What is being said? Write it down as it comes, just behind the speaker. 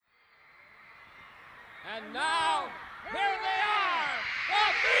And now, here they are, the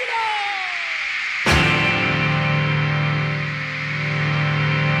Beatles!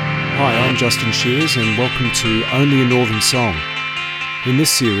 Hi, I'm Justin Shears and welcome to Only a Northern Song. In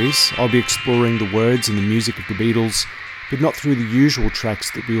this series, I'll be exploring the words and the music of the Beatles, but not through the usual tracks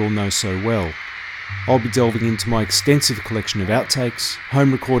that we all know so well. I'll be delving into my extensive collection of outtakes,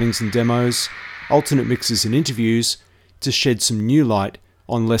 home recordings and demos, alternate mixes and interviews, to shed some new light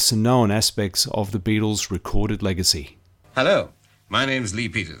on lesser known aspects of the Beatles' recorded legacy. Hello, my name's Lee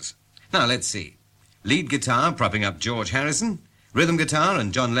Peters. Now let's see. Lead guitar propping up George Harrison, rhythm guitar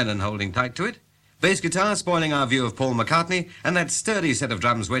and John Lennon holding tight to it, bass guitar spoiling our view of Paul McCartney, and that sturdy set of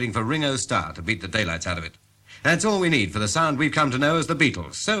drums waiting for Ringo Starr to beat the daylights out of it. That's all we need for the sound we've come to know as the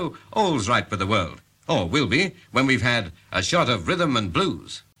Beatles, so all's right with the world. Or will be when we've had a shot of rhythm and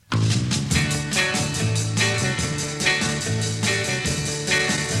blues.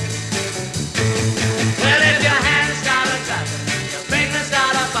 Well, if your hands start a-clapping, your fingers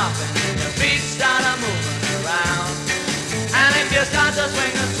start a-bopping, your feet start a-moving around, and if you start to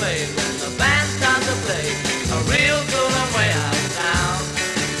swing and sway when the band starts to play a real cool and way out of town,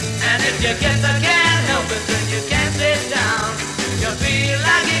 and if you get the can't help it then you can't sit down, you feel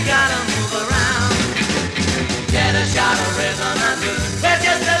like you gotta move around. Get a shot of rhythm and blues, with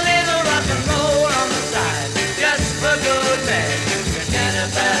just a little rock and roll on the side, just for good measure. You get a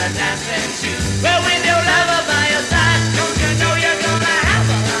better dancing shoes. Well, with your lover by your side, don't you know you're gonna have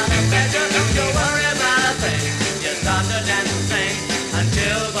a lot of pleasure? Don't you worry about a thing. You start to dance and sing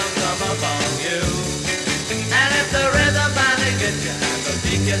until one come upon you. And if the rhythm finally gets you and the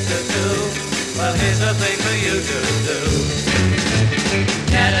beat gets you too, well, here's the thing for you to do.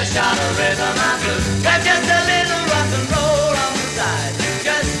 Get a shot of rhythm and blues, with just a little rock and roll on the side,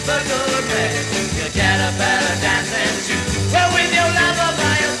 just for good measure. You get a better dancing shoe. Well, with your lover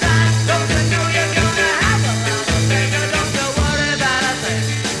by your side, don't you know you're gonna have a lot of pleasure? Don't you worry about a thing.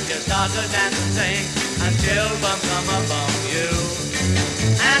 You start to dance and sing until bumps come upon you.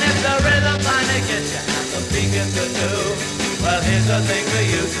 And if the rhythm finally gets you and the beat gets you too, well, here's the thing for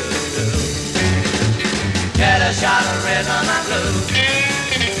you to do. Get a shot of rhythm and blues.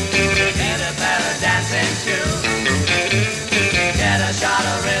 Get a better dancing shoe. Get a shot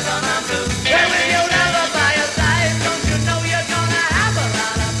of rhythm and blues. Well, with your lover by your side, don't you know you're gonna have a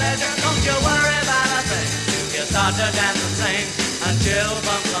lot of pleasure? Don't you worry about a thing. You start to dance and sing until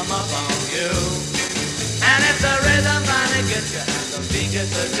bumps come up on you. And if the rhythm finally gets you and the beat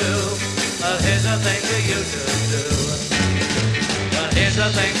gets you too, well, here's the thing for you to do. Well, here's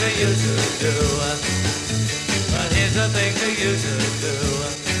the thing for you to do. Well, here's the thing for you to do.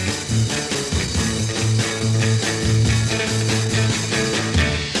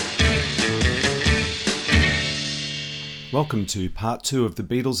 Welcome to part 2 of the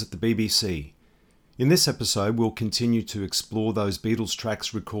Beatles at the BBC. In this episode, we'll continue to explore those Beatles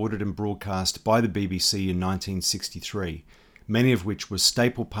tracks recorded and broadcast by the BBC in 1963, many of which were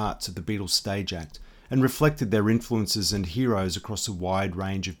staple parts of the Beatles stage act and reflected their influences and heroes across a wide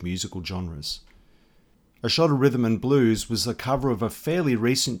range of musical genres. A Shot of Rhythm and Blues was a cover of a fairly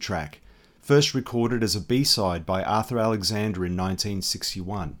recent track, first recorded as a B-side by Arthur Alexander in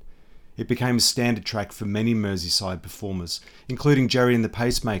 1961. It became a standard track for many Merseyside performers, including Gerry and the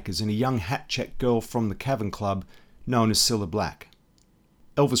Pacemakers and a young hat-checked girl from the Cavern Club known as Cilla Black.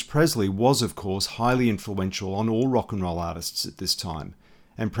 Elvis Presley was, of course, highly influential on all rock and roll artists at this time,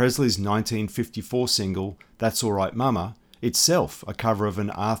 and Presley's 1954 single, That's Alright Mama, itself a cover of an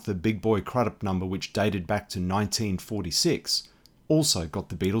Arthur Big Boy Crudup number which dated back to 1946, also got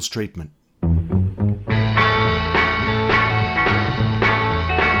the Beatles treatment.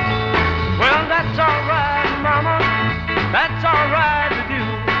 Well, that's alright, mama, that's alright with you.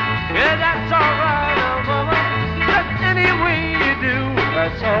 Yeah, that's alright, oh mama, just any way you do.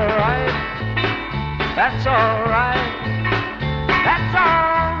 That's alright, that's alright, that's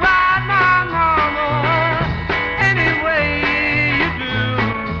alright, my mama, any way you do.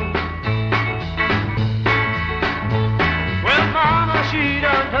 Well, mama, she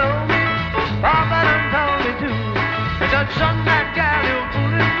done told me, papa done told me too, that son, that gal you're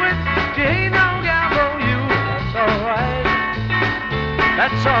fooling with, she ain't no gal for you. That's alright,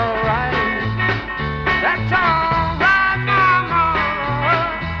 that's alright, that's alright, mama,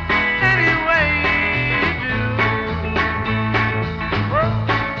 any way you do.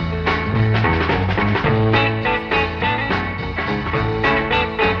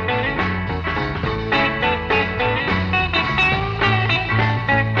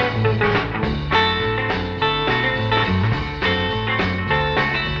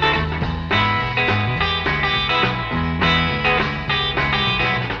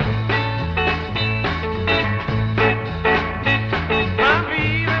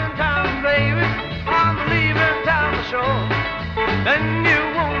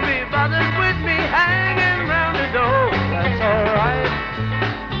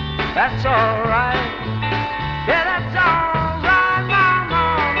 that's alright. Yeah, that's alright, mama,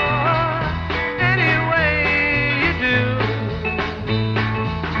 any way you do.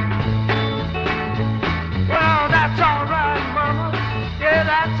 Well, that's alright, mama, yeah,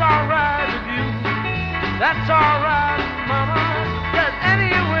 that's alright with you. That's alright, mama, just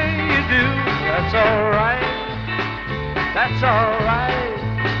any way you do. That's alright, that's alright,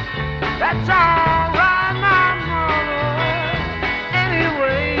 that's alright, mama, any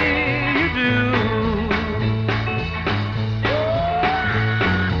way you do.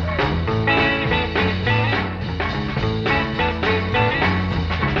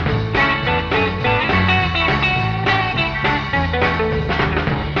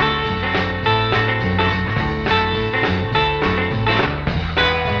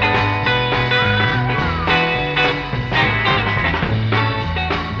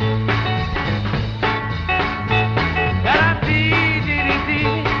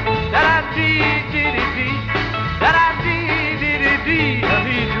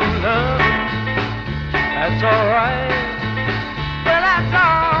 That's alright. Well, that's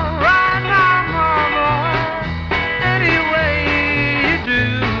alright now, mama, any way you do.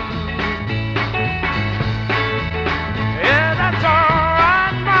 Yeah, that's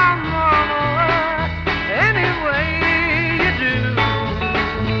alright now, mama, any way you do.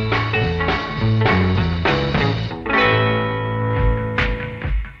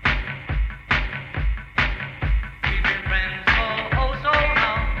 We've been friends for oh so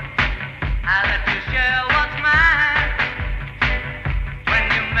long. I let you share what's mine. When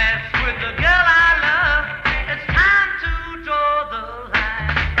you mess with the girl I love, it's time to draw the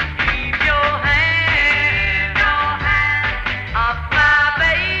line. Keep your hand off my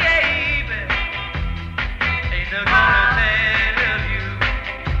baby. Ain't no gonna tell you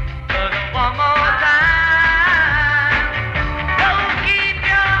but one more time. Don't keep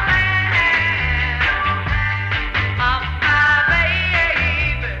your hand off my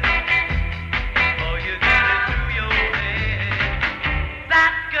baby. Oh, you get it through your head.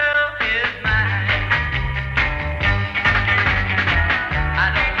 That girl is mine. I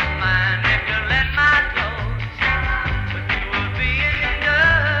don't mind if you let my clothes, but you will be in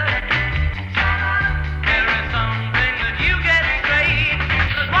good. There is something that you get straight.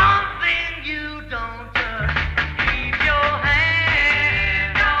 There's one thing you don't touch. Keep your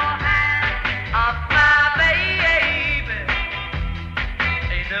hand off my baby.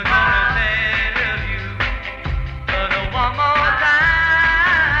 Ain't no gonna tell you but one more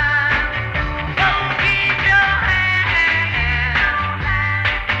time. Don't keep your hand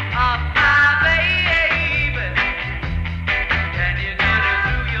off my baby. Can you get it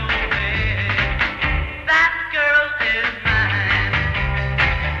through your head? That girl is mine.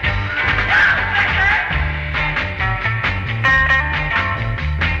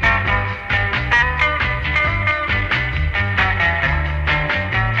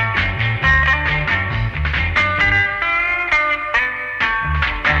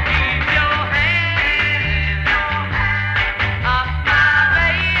 Keep your hand off my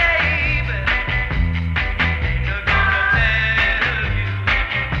baby. Ain't no gonna tell you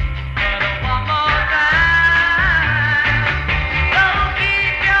but one more time. Don't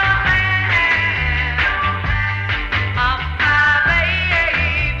keep your hand off my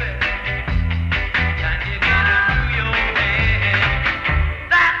baby. Can you get it through your head?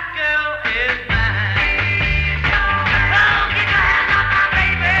 That girl is mine. Don't keep your hand off my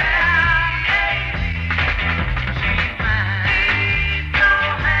baby. She's mine.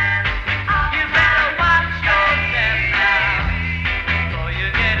 You better watch yourself now before you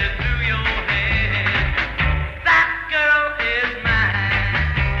get it through your head. That girl is mine.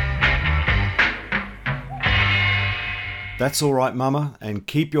 That's Alright Mama and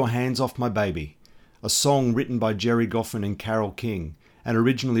Keep Your Hands Off My Baby, a song written by Jerry Goffin and Carole King and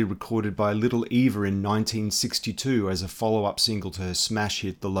originally recorded by Little Eva in 1962 as a follow-up single to her smash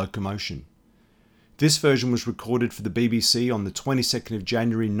hit The Locomotion. This version was recorded for the BBC on the 22nd of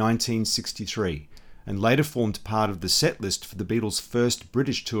January 1963 and later formed part of the set list for the Beatles' first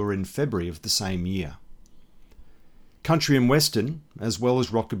British tour in February of the same year. Country and Western, as well as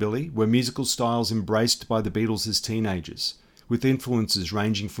rockabilly, were musical styles embraced by the Beatles as teenagers, with influences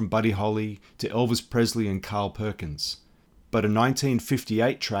ranging from Buddy Holly to Elvis Presley and Carl Perkins. But a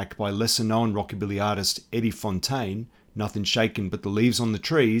 1958 track by lesser-known rockabilly artist Eddie Fontaine, Nothing Shakin' But the Leaves on the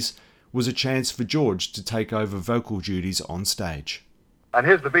Trees, was a chance for George to take over vocal duties on stage. And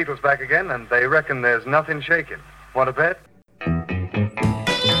here's the Beatles back again, and they reckon there's nothing shaking. Want to bet?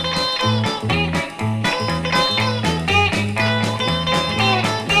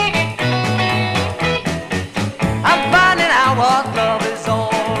 I'm finding out what love is all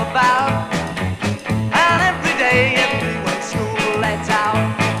about.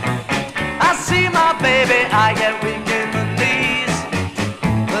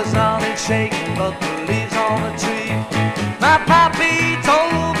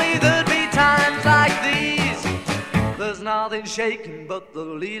 nothing shaking but the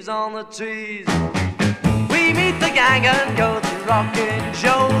leaves on the trees. We meet the gang and go to rocking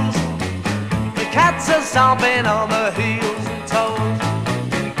shows. The cats are stomping on their heels and toes.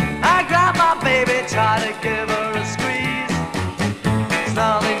 I grab my baby, try to give her a squeeze. There's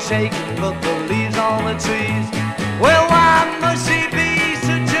nothing shaking but the leaves on the trees. Well, why must she be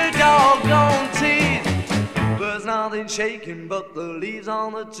such a doggone tease? There's nothing shaking but the leaves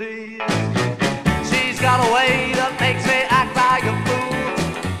on the trees. She's got a way that makes me act like a fool.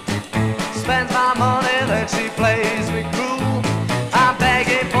 Spends my money, then she plays me cruel. I'm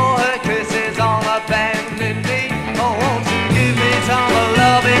begging for her kisses on a bended knee. Oh, won't you give me some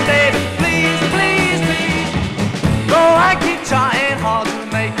loving, baby? Please, please, please. Oh, I keep trying hard to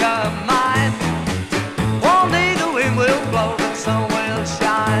make her mine. One day the wind will blow, the sun will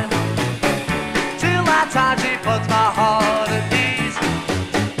shine. Till that time she puts my heart at ease.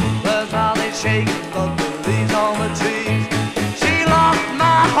 There's nothing shaking but the leaves on the trees. She locked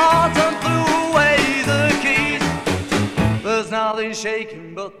my heart and threw away the keys. There's nothing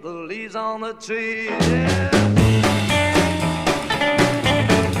shaking but the leaves on the trees. Yeah.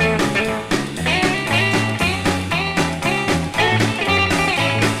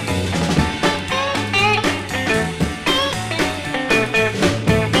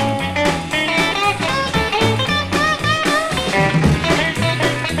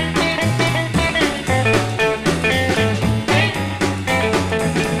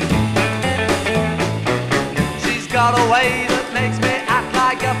 Got a way that makes me act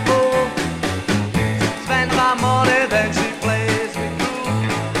like a fool. Spend my money, then she plays me cool.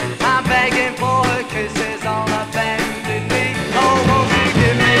 I'm begging for her kisses on a bended knee. Oh, won't you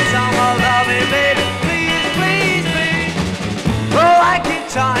give me some loving, baby? Please, please, please. Oh, I keep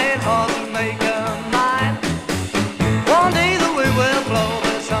trying hard to make her mine. One day the wind will blow,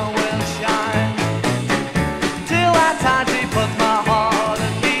 the sun will shine. Till that time she puts my heart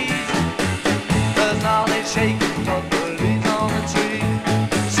at ease. There's nothing shaking but the leaves on the tree.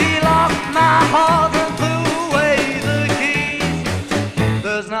 She locked my heart and threw away the keys.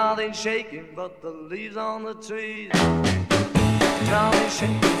 There's nothing shaking but the leaves on the trees. Nothing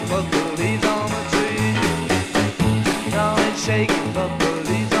shaking but the leaves on the trees. Nothing shaking but the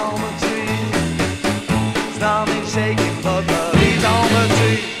leaves on the trees. Nothing shaking but the leaves on the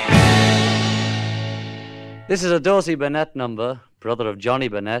trees. This is a Dorsey Burnett number, brother of Johnny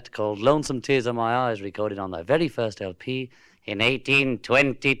Burnett, called Lonesome Tears in My Eyes, recorded on their very first LP in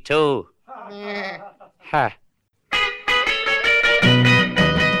 1822. Ha.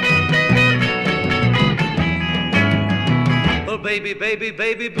 Oh, baby, baby,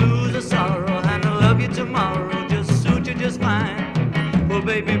 baby, blues are sorrow, and I love you tomorrow, just suit you just fine. Oh,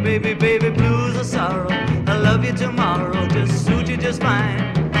 baby, baby, baby, blues are sorrow, I love you tomorrow, just suit you just fine.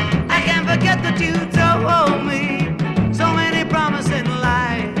 I can't forget that you told me so many promising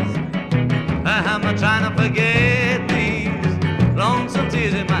lies. I'm not trying to forget these lonesome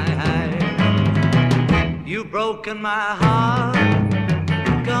tears in my eyes. You've broken my heart,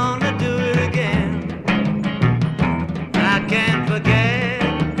 gonna do it again. I can't forget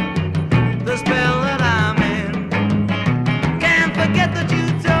the spell that I'm in. Can't forget that you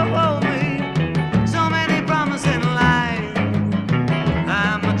told me so many promising lies.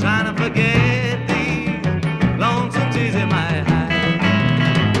 I'm not trying to forget these lonesome tears in my eyes.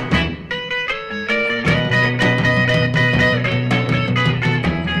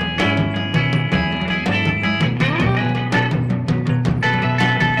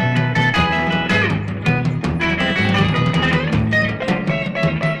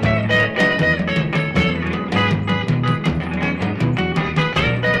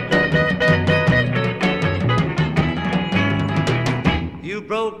 You've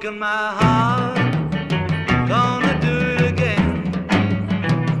broken my heart, gonna do it again.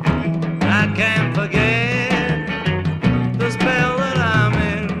 I can't forget the spell that I'm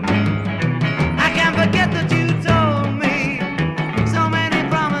in. I can't forget that you told me so many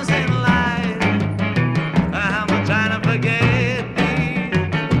promising lies. I'm not trying to forget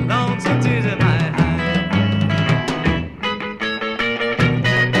these lonesome tears in my eyes.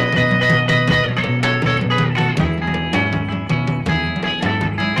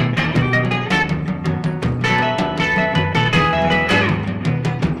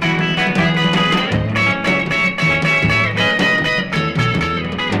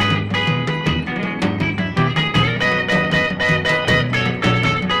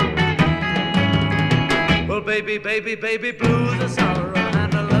 Baby, baby, baby, blues are sorrow,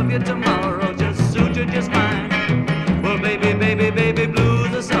 and I love you tomorrow, just suit you just fine. Well, baby, baby, baby,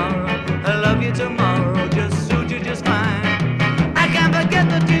 blues are sorrow, I love you tomorrow, just suit you just fine. I can't forget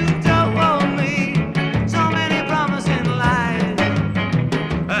that you told me so many promising lies.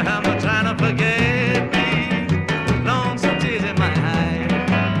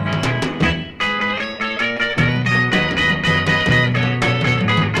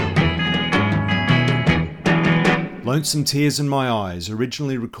 Lonesome Tears in My Eyes,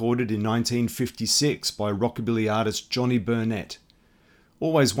 originally recorded in 1956 by rockabilly artist Johnny Burnett.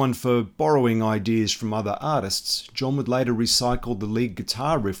 Always one for borrowing ideas from other artists, John would later recycle the lead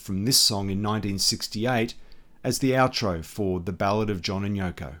guitar riff from this song in 1968 as the outro for The Ballad of John and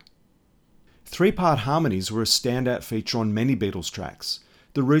Yoko. Three-part harmonies were a standout feature on many Beatles tracks,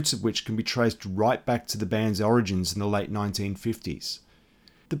 the roots of which can be traced right back to the band's origins in the late 1950s.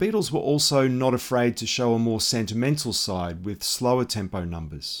 The Beatles were also not afraid to show a more sentimental side with slower tempo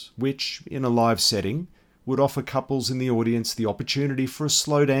numbers, which, in a live setting, would offer couples in the audience the opportunity for a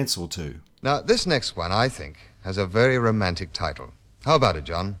slow dance or two. Now, this next one, I think, has a very romantic title. How about it,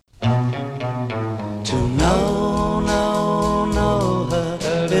 John? To know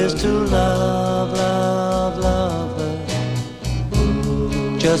her is to love her.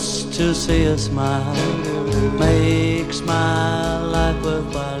 Just to see her smile makes my life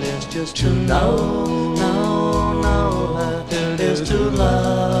worthwhile. It's just to know her is to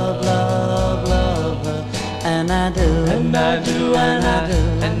love her. And I do, and I do, and I do,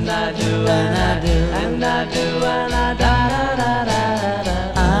 and I do, and I do, and I do, and I do.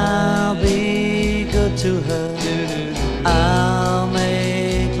 I'll be good to her. I'll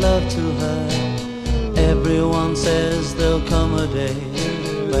make love to her. Everyone says there'll come a day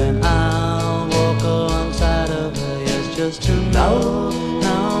when I'll walk alongside of her. Yes, just to know her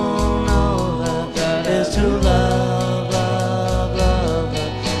is to love her.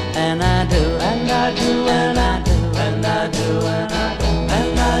 And I do, and I do, and I do, and I do, and I do,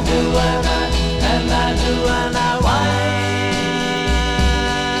 and I do, and I do, and I why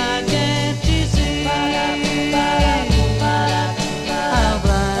can't you see how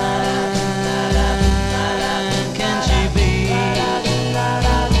blind can she be?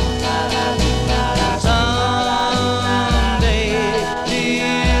 Someday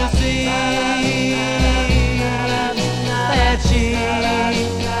she'll see that she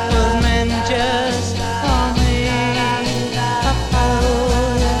was meant just for me.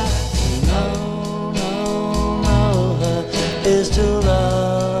 Know her is to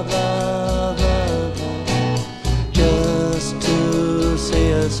love her. Just to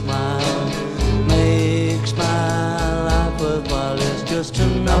see her smile makes my life worthwhile. It's just to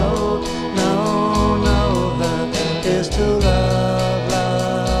know her is to love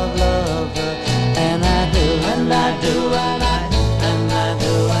her. And I do, and I do, and I do, and I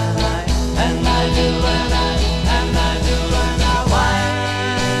do, and I do, and I do, and I why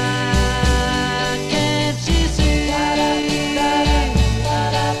can't she see how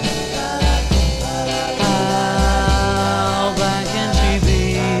blind can she be?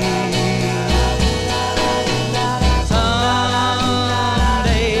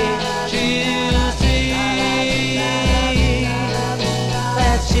 Someday she'll see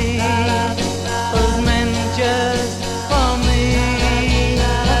that she was meant just for me.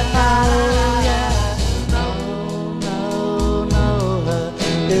 Know her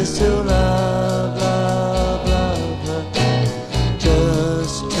is to love her.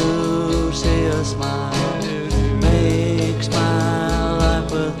 Just to see her smile makes my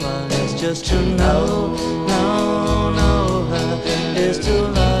life worthwhile. It's just to know her is to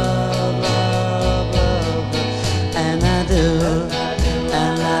love her. And I do,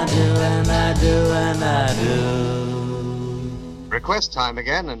 and I do, and I do, and I do. Request time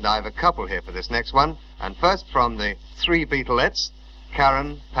again, and I have a couple here for this next one. And first from the three Beatlettes,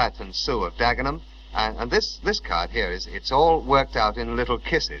 Karen, Pat, and Sue of Dagenham. And this card here it's all worked out in little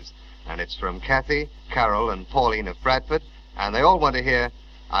kisses. And it's from Kathy, Carol, and Pauline of Bradford. And they all want to hear,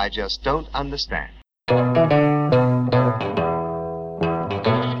 I Just Don't Understand.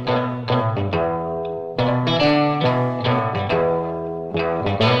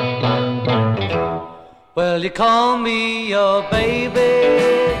 Well, you call me your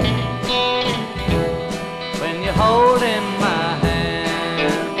baby when you're holding my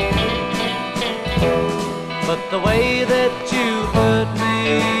hand, but the way that you hurt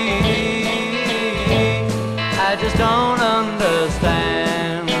me, I just don't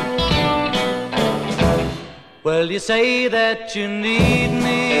understand. Well, you say that you need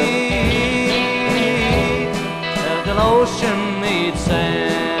me as an ocean needs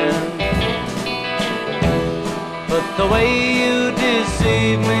sand, but the way you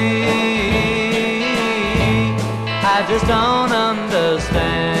deceive me, I just don't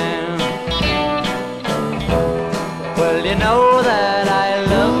understand. Well, you know that I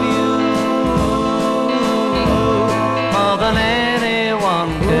love you more than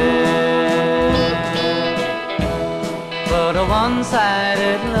anyone can, but a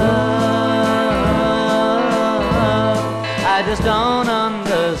one-sided love I just don't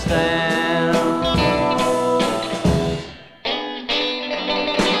understand.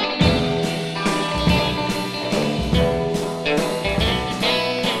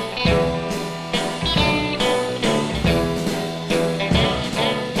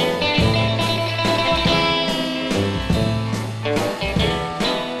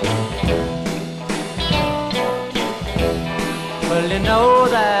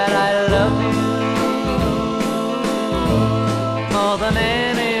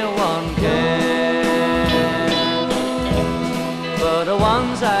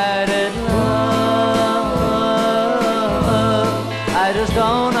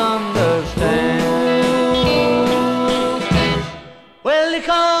 Well, you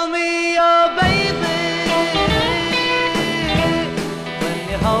call me your baby when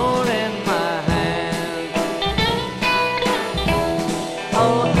you hold in my hand.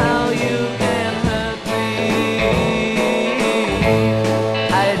 Oh, how you can hurt me,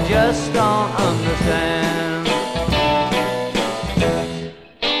 I just don't understand.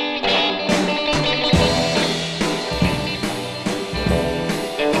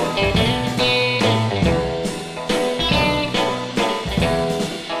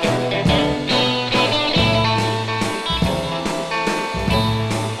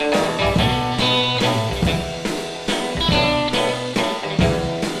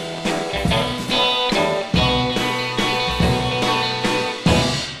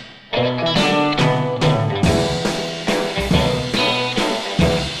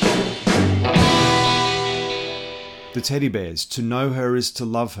 The Teddy Bears, To Know Her Is to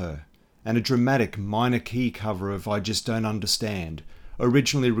Love Her, and a dramatic minor key cover of I Just Don't Understand,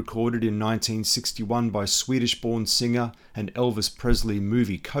 originally recorded in 1961 by Swedish-born singer and Elvis Presley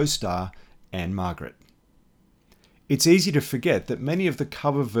movie co-star Anne Margaret. It's easy to forget that many of the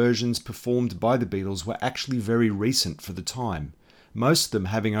cover versions performed by the Beatles were actually very recent for the time, most of them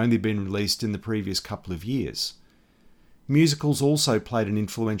having only been released in the previous couple of years. Musicals also played an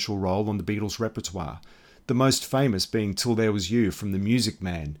influential role on the Beatles' repertoire, the most famous being Till There Was You from The Music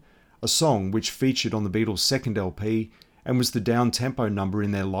Man, a song which featured on the Beatles' second LP and was the down-tempo number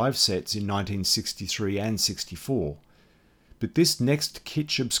in their live sets in 1963 and 64. But this next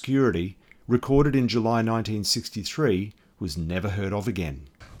kitsch obscurity, recorded in July 1963, was never heard of again.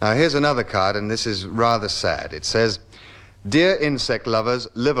 Now here's another card, and this is rather sad. It says, "Dear insect lovers,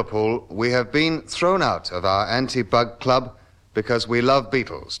 Liverpool, we have been thrown out of our anti-bug club because we love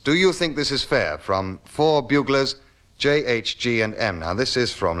Beatles. Do you think this is fair?" From 4 buglers, J, H, G and M. Now this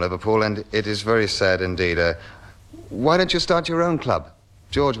is from Liverpool, and it is very sad indeed. Why don't you start your own club?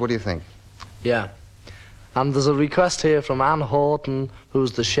 George, what do you think? Yeah. And there's a request here from Anne Horton,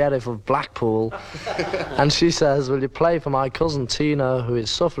 who's the sheriff of Blackpool. And she says, will you play for my cousin Tina, who is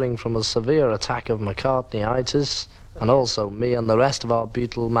suffering from a severe attack of McCartneyitis, and also me and the rest of our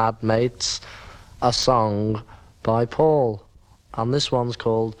Beatle mad mates, a song by Paul. And this one's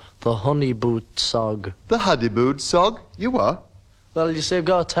called The Honey Boot Sog. The Honey Boot Sog? You what? Well, you see, I've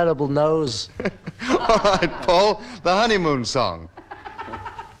got a terrible nose. All right, Paul, the honeymoon song.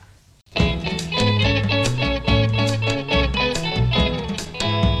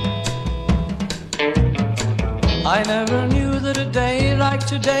 I never knew that a day like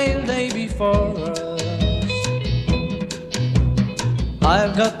today lay before us.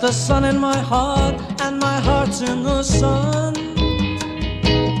 I've got the sun in my heart and my heart's in the sun.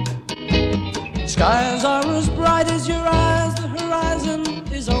 Skies are as bright as your eyes, the horizon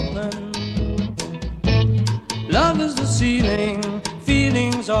is open. Love is the ceiling,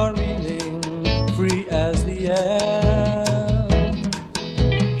 feelings are reeling, free as the air.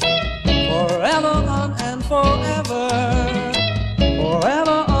 Forever on and forever,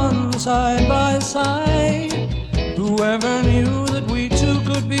 forever on side by side. Whoever knew that we two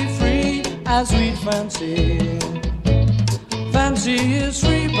could be free as we'd fancy. Fancy is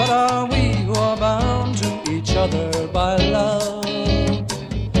free, but are we who are bound to each other by love?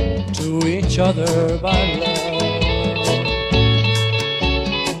 To each other by love.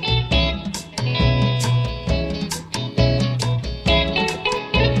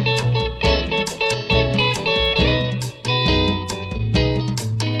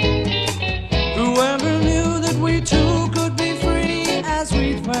 Whoever knew that we two could be free as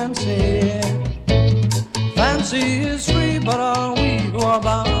we'd fancy. Fancy is free, but are we who are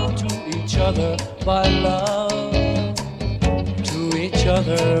bound to each other by love? To each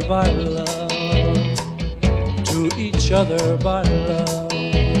other by love. To each other by love.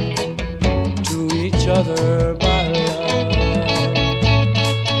 To each other by love.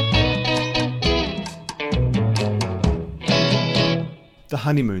 The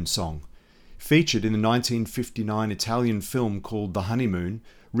Honeymoon Song, featured in the 1959 Italian film called The Honeymoon,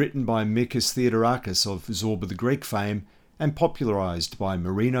 written by Mikis Theodorakis of Zorba the Greek fame and popularised by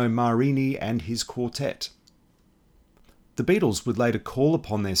Marino Marini and his quartet. The Beatles would later call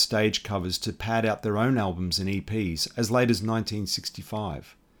upon their stage covers to pad out their own albums and EPs as late as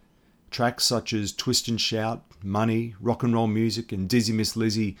 1965. Tracks such as Twist and Shout, Money, Rock and Roll Music and Dizzy Miss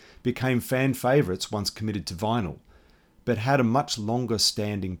Lizzie became fan favourites once committed to vinyl, but had a much longer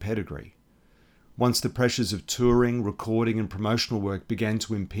standing pedigree. Once the pressures of touring, recording and promotional work began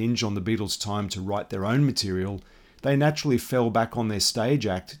to impinge on the Beatles' time to write their own material, they naturally fell back on their stage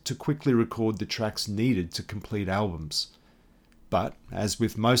act to quickly record the tracks needed to complete albums. But, as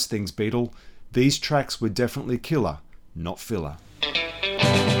with most things Beatle, these tracks were definitely killer, not filler.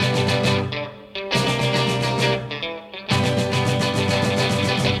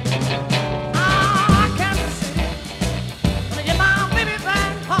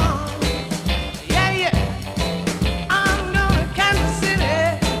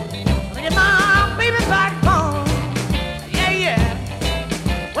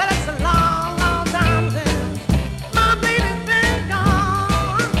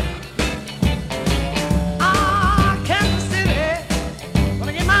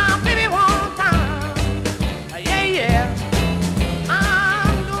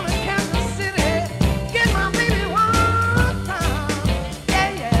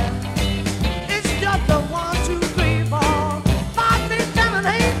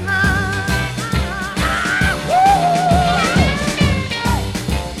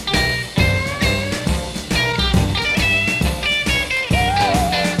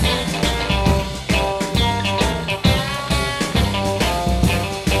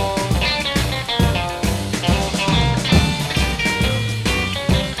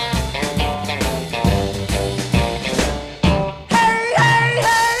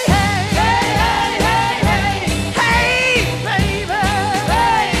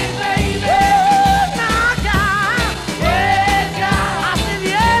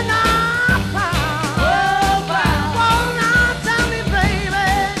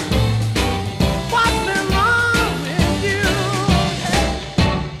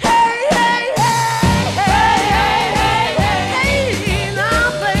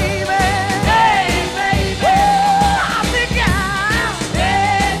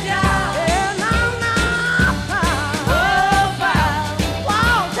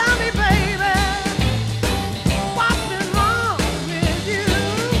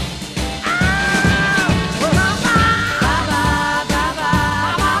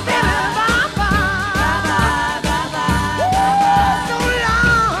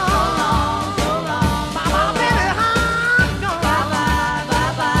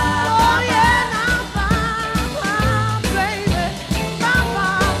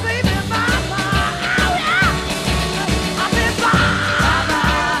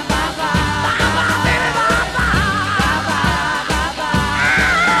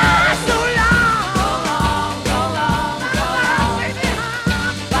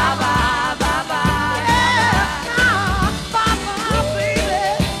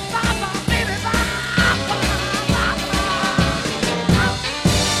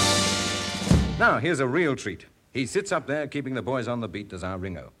 here's a real treat. He sits up there keeping the boys on the beat as our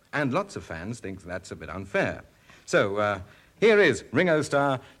Ringo. And lots of fans think that's a bit unfair. So, here is Ringo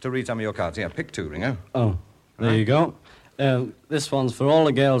Starr to read some of your cards. Yeah, pick two, Ringo. Oh, there you go. This one's for all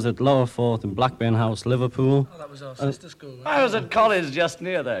the girls at Lower Forth and Blackburn House, Liverpool. Oh, that was our sister school. Right? I was at college just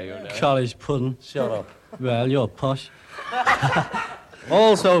near there, you know. College pudding. Shut up. Well, you're posh.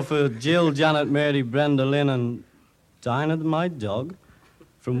 Also for Jill, Janet, Mary, Brenda, Lynn, and Dinah, my dog,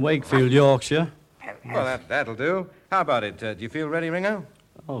 from Wakefield, Yorkshire. Well, that'll do. How about it? Do you feel ready, Ringo?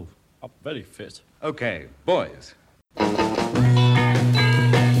 Oh, I'm very fit. Okay, boys.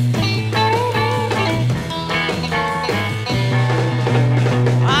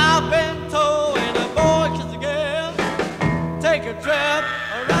 I've been told when a boy kisses a girl, take a trip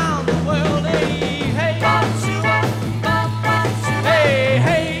around the world. Hey, hey, hey, hey,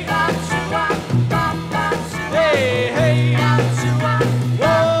 hey, hey,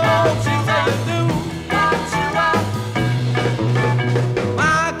 whoa, she say you do.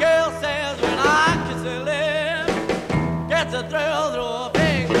 My girl says when I kiss her lips, gets a thrill through her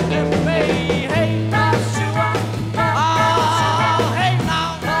fingers and hey, hey,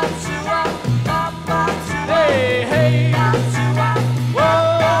 hey, hey, whoa,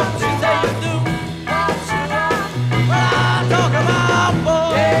 she say you do. Well, I talk about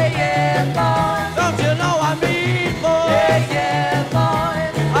boys, yeah, yeah, boys. Don't you know I mean boys, yeah, yeah,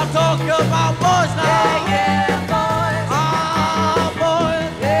 boys. I talk about boys now, yeah, yeah, boys. Ah,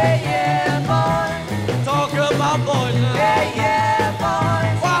 boys, yeah, yeah, boys. Talk about boys now, yeah, yeah,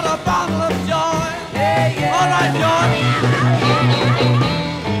 boys. What a bundle of joy, yeah, yeah. All right, John.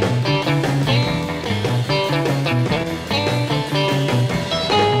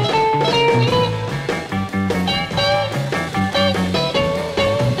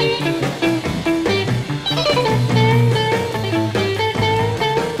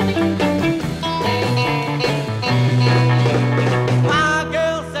 My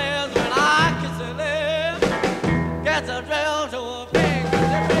girl says when I kiss her lips, gets a thrill to her fingers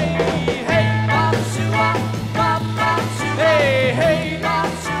and hey, hey, hey,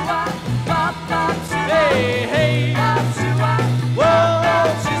 hey, hey, hey, whoa,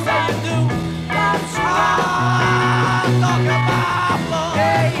 she say you do. Ah, talk about boys,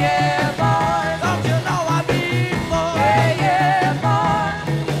 yeah, yeah, boys. Don't you know I mean boys, yeah, yeah,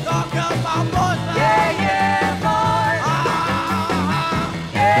 boys. Talk about boys now, yeah, yeah, boys.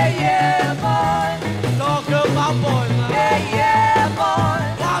 Yeah, yeah, boy. Talk about boys now. Yeah, yeah, boy.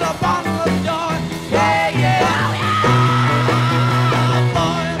 What a bundle of joy. Yeah, yeah. Boy.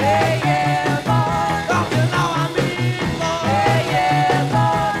 Yeah, yeah, boy. Don't you know I mean boy? Yeah, yeah,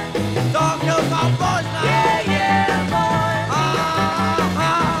 boy. Talk about boys now. Yeah, yeah, boy.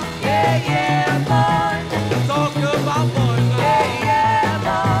 Yeah, yeah, boy. Talk about boys now. Yeah, yeah,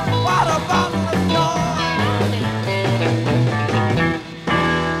 boy. What a bundle of joy.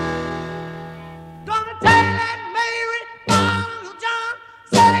 Gonna tell that Mary, Uncle John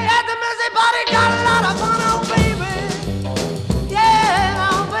said he had the messy body, got a lot of fun, oh baby. Yeah,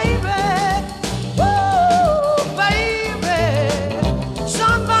 oh baby. Woo, baby.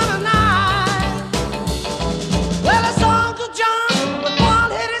 Sunburn tonight. Well, I saw Uncle John with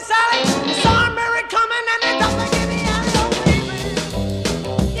bald-headed Sally. I saw Mary coming and they thought they get the alley, oh baby.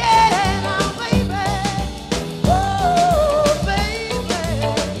 Yeah, oh baby. Woo, baby.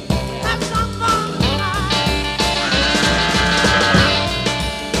 Have some fun tonight.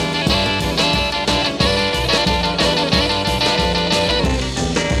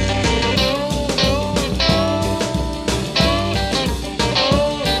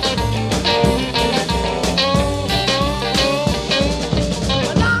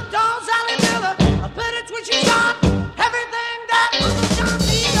 Long tall Sally Miller, a pretty twitchy shot, everything that Uncle John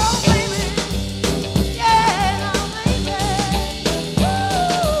needs, oh baby. Yeah, oh baby. Woo,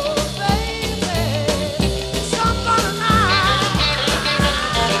 baby. Some fun tonight.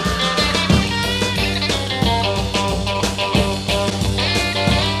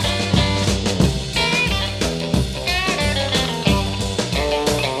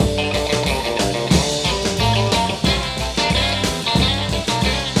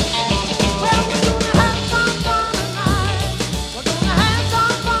 Well, we're gonna have some fun tonight. We're gonna have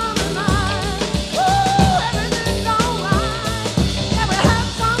some fun tonight. Woo, everything's alright. Yeah, we have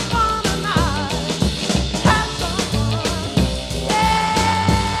some fun tonight. Have some fun. Yeah.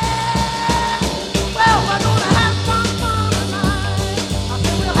 Well, we're gonna have some fun tonight. I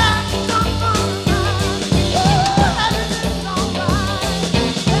think we'll have some fun tonight. Woo, everything's alright.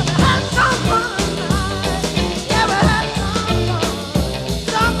 Yeah, we have some fun tonight. Yeah, we have some fun.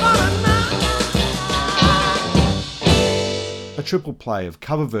 Some fun tonight. a triple play of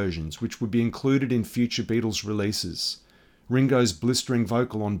cover versions which would be included in future Beatles releases. Ringo's blistering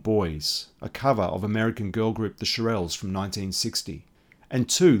vocal on Boys, a cover of American girl group The Shirelles from 1960, and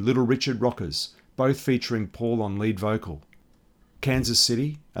two Little Richard rockers, both featuring Paul on lead vocal, Kansas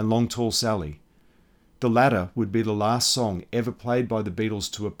City and Long Tall Sally. The latter would be the last song ever played by the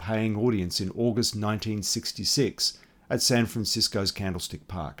Beatles to a paying audience in August 1966 at San Francisco's Candlestick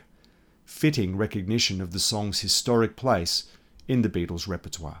Park, fitting recognition of the song's historic place in the Beatles'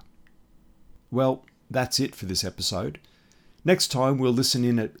 repertoire. Well, that's it for this episode. Next time we'll listen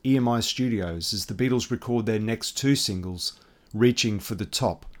in at EMI Studios as the Beatles record their next two singles, reaching for the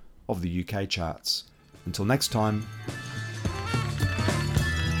top of the UK charts. Until next time.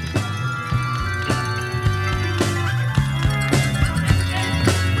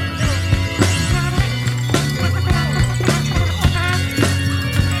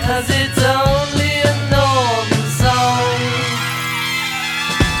 Cause it's